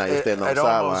State, and now you're standing on the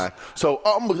sideline. So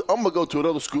I'm gonna go to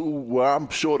another school where I'm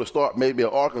sure to start, maybe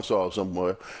at Arkansas or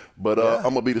somewhere, but I'm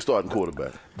gonna be the starting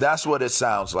quarterback. That's what it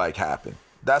sounds like happened.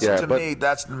 To me,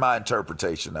 that's my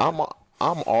interpretation of it.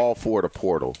 I'm all for the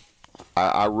portal.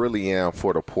 I really am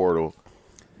for the portal,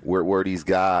 where these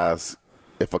guys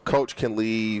if a coach can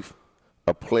leave,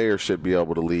 a player should be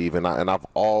able to leave, and I've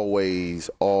always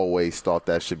thought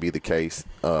that should be the case.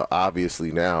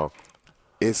 Obviously now,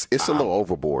 it's a little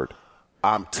overboard.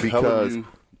 I'm telling you,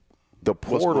 the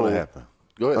portal, what's happen?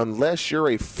 Go ahead. Unless you're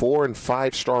a 4- and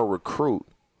 5-star recruit,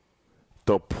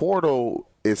 the portal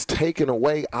is taking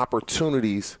away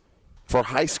opportunities for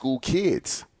high school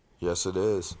kids. Yes, it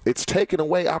is. It's taking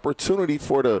away opportunity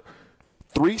for the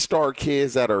 3-star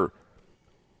kids that are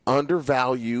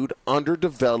undervalued,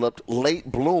 underdeveloped,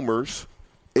 late bloomers.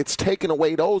 It's taking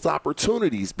away those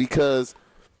opportunities because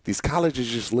these colleges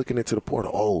just looking into the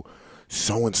portal. Oh,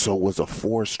 so-and-so was a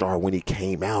 4-star when he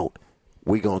came out.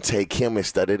 We're going to take him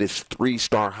instead of this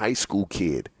 3-star high school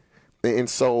kid. And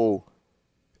so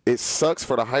it sucks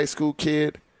for the high school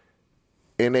kid.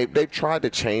 And they've tried to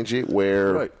change it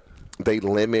where they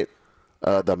limit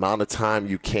the amount of time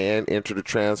you can enter the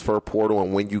transfer portal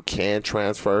and when you can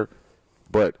transfer.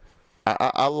 But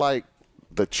I like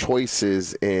the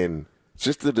choices and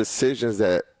just the decisions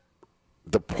that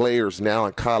the players now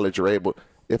in college are able.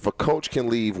 If a coach can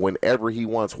leave whenever he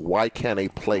wants, why can't a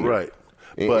player? Right.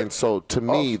 And so to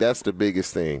me, that's the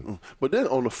biggest thing. But then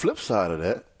on the flip side of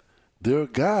that, there are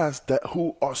guys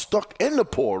who are stuck in the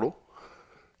portal.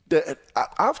 That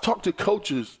I've talked to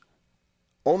coaches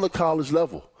on the college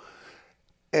level,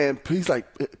 and he's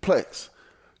like, Plex,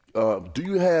 do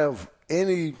you have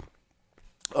any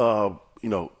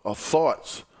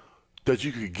thoughts that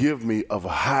you could give me of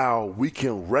how we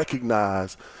can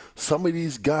recognize some of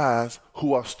these guys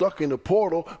who are stuck in the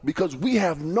portal because we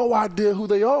have no idea who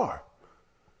they are?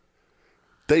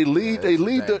 They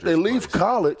leave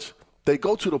college, they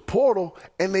go to the portal,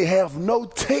 and they have no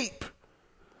tape.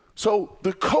 So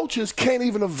the coaches can't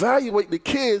even evaluate the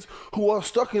kids who are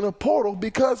stuck in the portal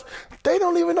because they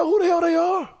don't even know who the hell they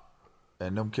are.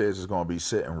 And them kids is going to be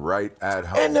sitting right at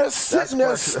home. And they're sitting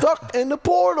there stuck in the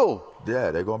portal. Yeah,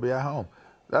 they're going to be at home.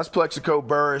 That's Plexico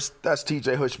Burris. That's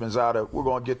TJ Hushmanzada. We're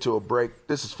going to get to a break.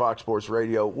 This is Fox Sports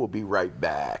Radio. We'll be right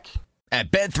back. At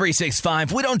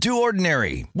Bet365, we don't do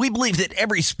ordinary. We believe that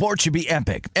every sport should be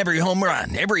epic. Every home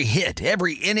run, every hit,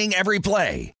 every inning, every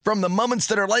play. From the moments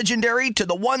that are legendary to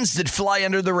the ones that fly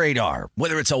under the radar.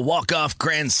 Whether it's a walk-off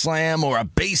grand slam or a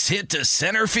base hit to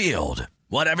center field.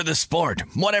 Whatever the sport,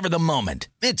 whatever the moment.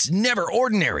 It's never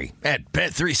ordinary at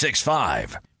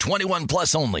Bet365. 21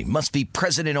 plus only. Must be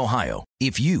present in Ohio.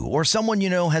 If you or someone you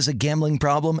know has a gambling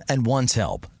problem and wants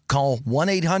help, call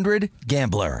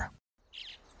 1-800-GAMBLER.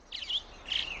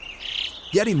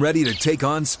 Getting ready to take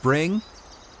on spring?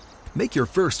 Make your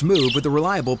first move with the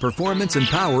reliable performance and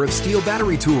power of Steel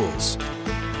battery tools.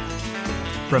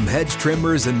 From hedge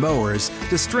trimmers and mowers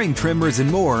to string trimmers and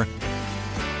more,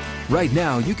 right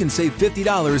now you can save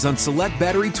 $50 on select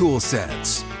battery tool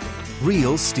sets.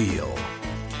 Real Steel.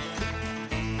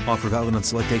 Offer valid on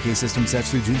select AK system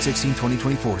sets through June 16,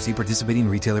 2024. See participating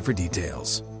retailer for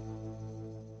details.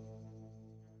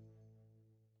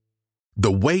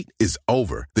 The wait is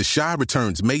over. The Chi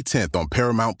returns May 10th on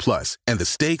Paramount Plus, and the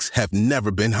stakes have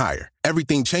never been higher.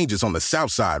 Everything changes on the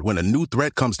South Side when a new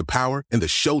threat comes to power in the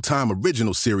Showtime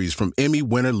original series from Emmy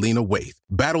winner Lena Waithe.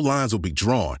 Battle lines will be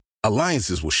drawn,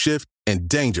 alliances will shift, and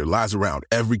danger lies around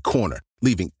every corner,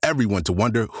 leaving everyone to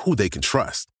wonder who they can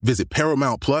trust. Visit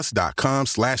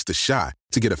ParamountPlus.com/The Chi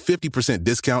to get a 50%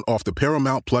 discount off the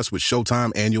Paramount Plus with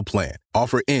Showtime annual plan.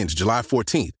 Offer ends July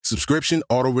 14th. Subscription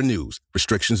auto-renews.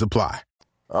 Restrictions apply.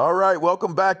 All right,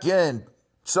 welcome back in.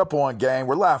 Sup On Gang.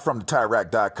 We're live from the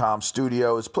TireRack.com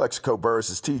studio. It's Plexico Burris.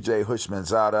 It's TJ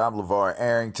Hushmanzada. I'm LeVar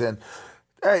Arrington.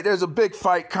 Hey, there's a big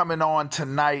fight coming on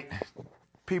tonight.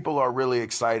 People are really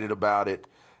excited about it.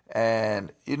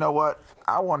 And you know what?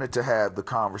 I wanted to have the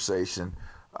conversation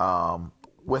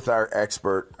with our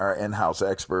expert, our in-house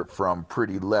expert from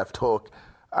Pretty Left Hook.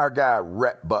 Our guy,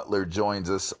 Rhett Butler, joins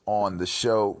us on the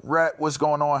show. Rhett, what's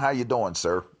going on? How you doing,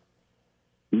 sir?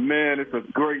 Man, it's a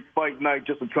great fight night,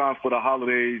 just in time for the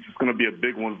holidays. It's going to be a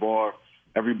big one, VAR.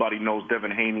 Everybody knows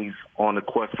Devin Haney's on the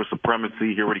quest for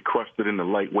supremacy. He already crushed it in the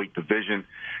lightweight division.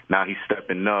 Now he's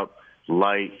stepping up.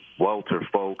 Light welter,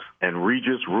 folks. And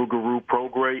Regis Rougarou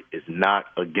Prograis is not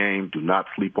a game. Do not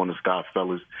sleep on the sky,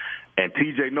 fellas. And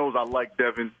TJ knows I like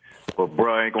Devin, but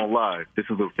bro, I ain't going to lie. This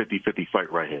is a 50-50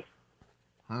 fight right here.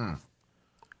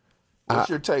 What's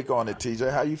your take on it,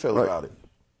 TJ? How you feel about it?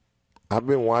 I've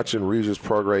been watching Regis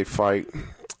Prograis fight.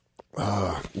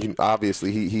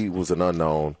 Obviously, he was an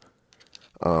unknown.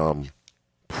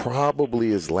 Probably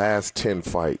his last 10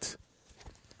 fights.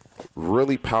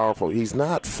 Really powerful. He's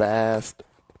not fast.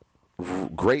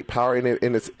 Great power in it,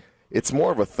 and it's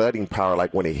more of a thudding power.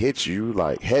 Like when it hits you,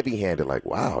 like heavy-handed. Like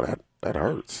wow, that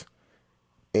hurts.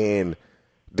 And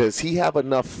does he have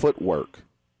enough footwork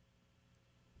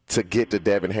to get to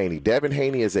Devin Haney. Devin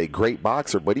Haney is a great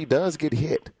boxer, but he does get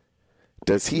hit.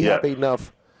 Does he have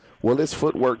enough? Will his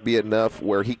footwork be enough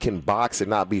where he can box and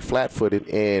not be flat-footed?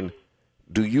 And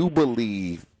do you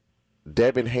believe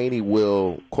Devin Haney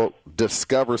will, quote,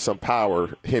 discover some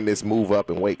power in this move up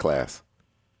in weight class?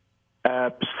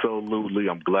 Absolutely.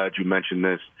 I'm glad you mentioned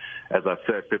this. As I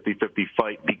said, 50-50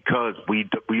 fight, because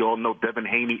we all know Devin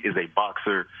Haney is a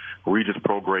boxer. Regis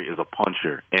Prograis is a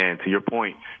puncher. And to your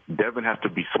point, Devin has to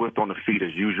be swift on the feet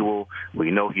as usual.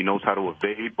 We know he knows how to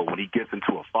evade, but when he gets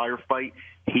into a firefight,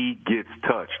 he gets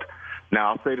touched.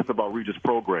 Now, I'll say this about Regis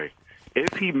Prograis.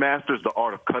 If he masters the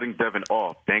art of cutting Devin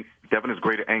off, Devin is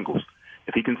great at angles.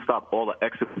 If he can stop all the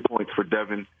exit points for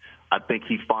Devin, I think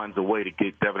he finds a way to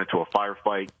get Devin into a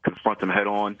firefight, confront him head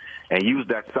on, and use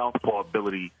that southpaw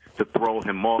ability to throw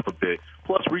him off a bit.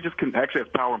 Plus, Regis actually has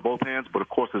power in both hands, but of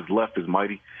course his left is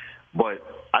mighty. But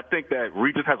I think that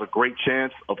Regis has a great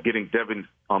chance of getting Devin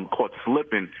caught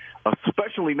slipping,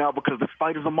 especially now because this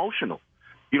fight is emotional.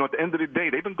 You know, at the end of the day,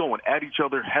 they've been going at each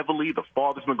other heavily. The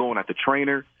father's been going at the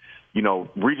trainer. You know,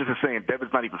 Regis is saying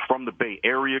Devin's not even from the Bay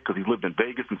Area because he's lived in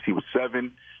Vegas since he was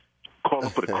 7.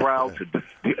 Calling for the crowd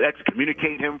to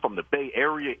excommunicate him from the Bay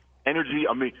Area energy.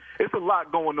 I mean, it's a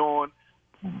lot going on.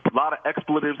 A lot of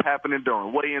expletives happening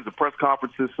during weigh-ins and press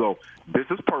conferences. So this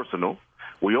is personal.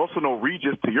 We also know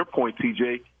Regis, to your point,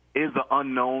 TJ, is an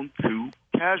unknown to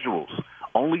casuals.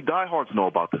 Only diehards know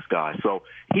about this guy. So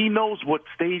he knows what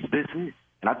stage this is.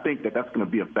 And I think that that's going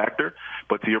to be a factor.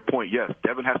 But to your point, yes,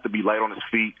 Devin has to be light on his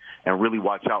feet and really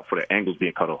watch out for the angles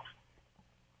being cut off.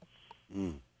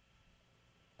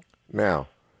 Now,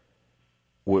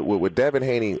 with Devin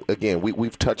Haney, again,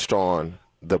 we've touched on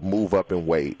the move up in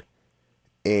weight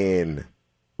and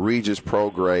Regis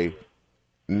Prograis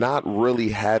not really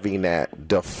having that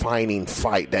defining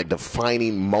fight, that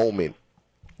defining moment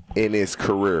in his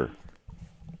career.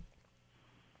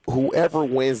 Whoever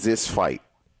wins this fight,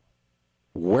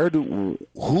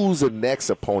 who's the next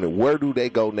opponent? Where do they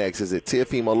go next? Is it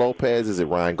Teofimo Lopez? Is it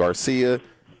Ryan Garcia?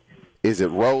 Is it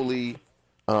Rolly?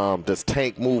 Does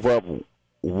Tank move up?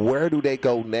 Where do they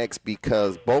go next?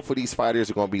 Because both of these fighters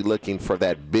are going to be looking for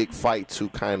that big fight to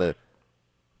kind of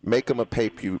make them a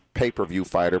pay-per-view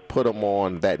fighter, put them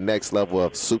on that next level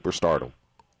of superstardom.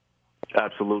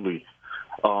 Absolutely.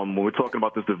 When we're talking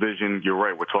about this division, you're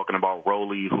right. We're talking about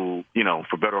Rolly, who, you know,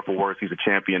 for better or for worse, he's a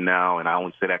champion now, and I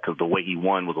only say that because the way he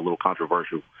won was a little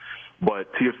controversial.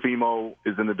 But Teofimo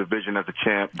is in the division as a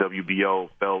champ, WBO,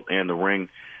 belt, and the ring.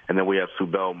 And then we have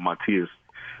Subel Matias.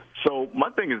 So my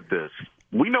thing is this.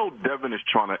 We know Devin is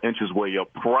trying to inch his way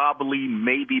up, probably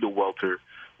maybe to welter.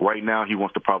 Right now he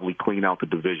wants to probably clean out the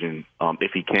division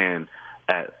if he can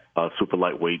at super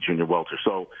lightweight junior welter.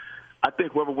 So I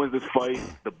think whoever wins this fight,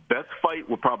 the best fight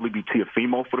will probably be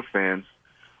Teofimo for the fans.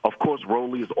 Of course,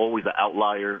 Rolly is always an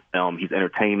outlier. He's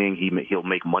entertaining. He'll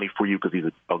make money for you because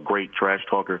he's a great trash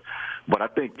talker. But I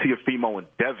think Teofimo and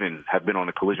Devin have been on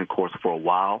a collision course for a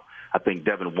while. I think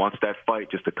Devin wants that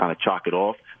fight just to kind of chalk it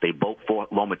off. They both fought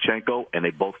Lomachenko, and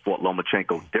they both fought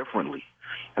Lomachenko differently.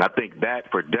 And I think that,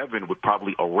 for Devin, would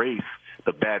probably erase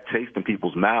the bad taste in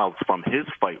people's mouths from his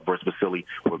fight versus Vasily,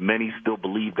 where many still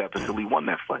believe that Vasily won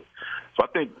that fight. So I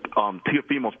think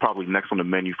Teofimo's probably next on the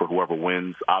menu for whoever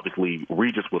wins. Obviously,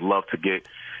 Regis would love to get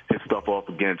his stuff off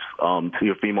against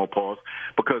Teofimo, pause,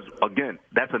 because again,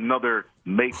 that's another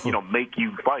make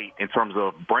you fight in terms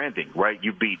of branding, right?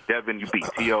 You beat Devin, you beat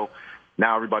Teo.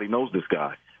 Now everybody knows this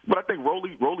guy. But I think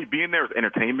Rolly being there is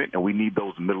entertainment, and we need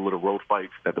those middle-of-the-road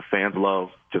fights that the fans love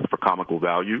just for comical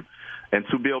value. And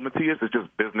Subel Matias is just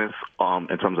business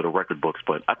in terms of the record books.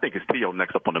 But I think it's Teo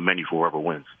next up on the menu for whoever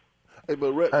wins. Hey,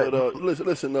 but Rhett,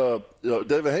 listen.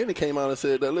 David Haney came out and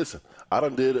said that. Listen, I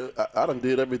done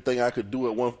did everything I could do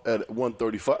at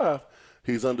 135.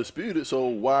 He's undisputed. So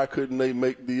why couldn't they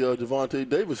make the Gervonta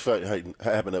Davis fight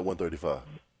happen at 135?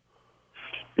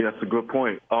 Yeah, that's a good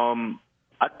point.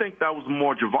 I think that was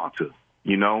more Gervonta.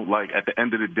 You know, like at the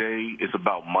end of the day, it's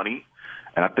about money.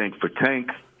 And I think for Tank,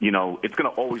 you know, it's going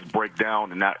to always break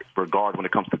down in that regard when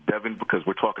it comes to Devin, because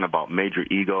we're talking about major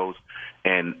egos.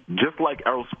 And just like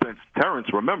Errol Spence, Terrence,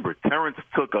 remember, Terrence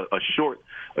took a short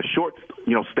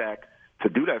stack to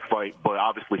do that fight, but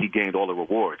obviously he gained all the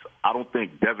rewards. I don't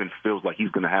think Devin feels like he's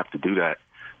going to have to do that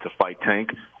to fight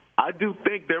Tank. I do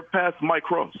think they're past Mike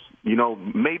Cross. You know,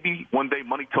 maybe one day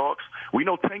money talks. We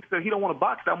know Tank said he don't want to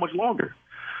box that much longer.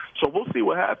 So we'll see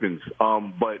what happens.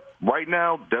 But right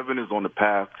now, Devin is on the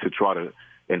path to try to,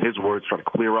 in his words, try to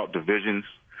clear out divisions.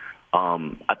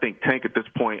 I think Tank at this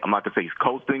point, I'm not going to say he's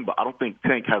coasting, but I don't think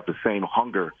Tank has the same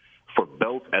hunger for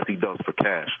belts as he does for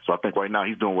cash. So I think right now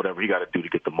he's doing whatever he got to do to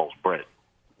get the most bread.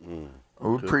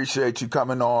 We appreciate you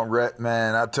coming on, Rhett,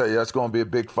 man. I tell you, that's going to be a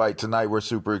big fight tonight. We're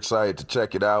super excited to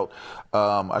check it out.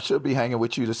 I should be hanging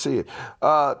with you to see it.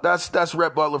 That's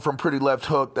Rhett Butler from Pretty Left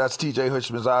Hook. That's TJ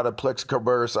Hushmanzada, Plexico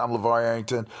Burris. I'm LeVar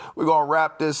Arrington. We're going to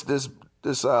wrap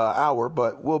this hour,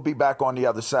 but we'll be back on the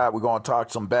other side. We're going to talk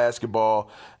some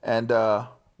basketball and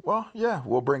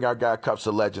we'll bring our guy Cups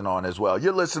of Legend on as well.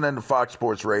 You're listening to Fox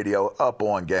Sports Radio, Up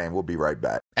On Game. We'll be right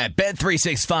back. At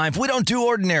Bet365, we don't do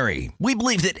ordinary. We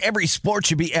believe that every sport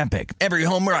should be epic. Every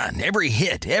home run, every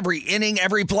hit, every inning,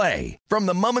 every play. From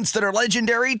the moments that are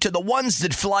legendary to the ones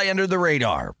that fly under the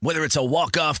radar. Whether it's a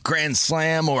walk-off grand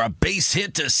slam or a base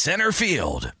hit to center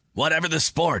field. Whatever the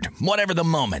sport, whatever the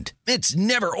moment, it's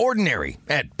never ordinary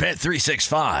at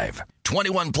Bet365.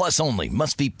 21 plus only.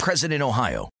 Must be present in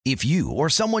Ohio. If you or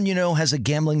someone you know has a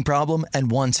gambling problem and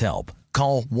wants help,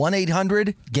 call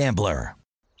 1-800-GAMBLER.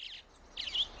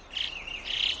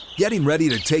 Getting ready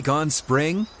to take on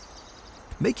spring?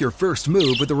 Make your first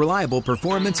move with the reliable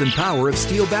performance and power of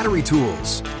Steel battery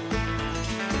tools.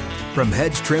 From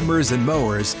hedge trimmers and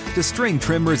mowers to string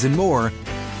trimmers and more,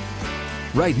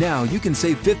 right now you can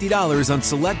save $50 on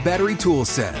select battery tool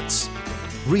sets.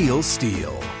 Real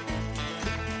Steel.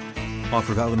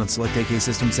 Offer valid on select AK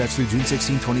system sets through June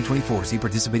 16, 2024. See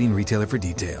participating retailer for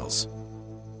details.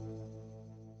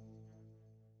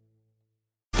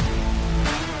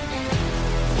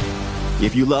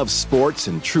 If you love sports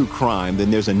and true crime, then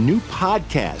there's a new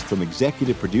podcast from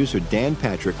executive producer Dan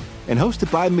Patrick and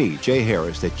hosted by me, Jay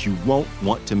Harris, that you won't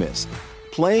want to miss.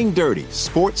 Playing Dirty: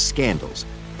 Sports Scandals.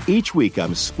 Each week,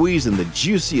 I'm squeezing the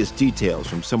juiciest details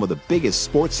from some of the biggest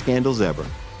sports scandals ever.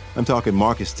 I'm talking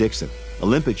Marcus Dixon,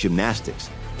 Olympic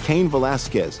gymnastics, Cain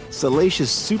Velasquez,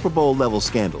 salacious Super Bowl-level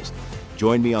scandals.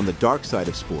 Join me on the dark side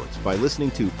of sports by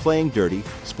listening to Playing Dirty: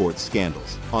 Sports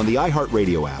Scandals on the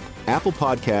iHeartRadio app, Apple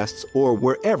Podcasts, or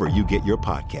wherever you get your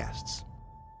podcasts.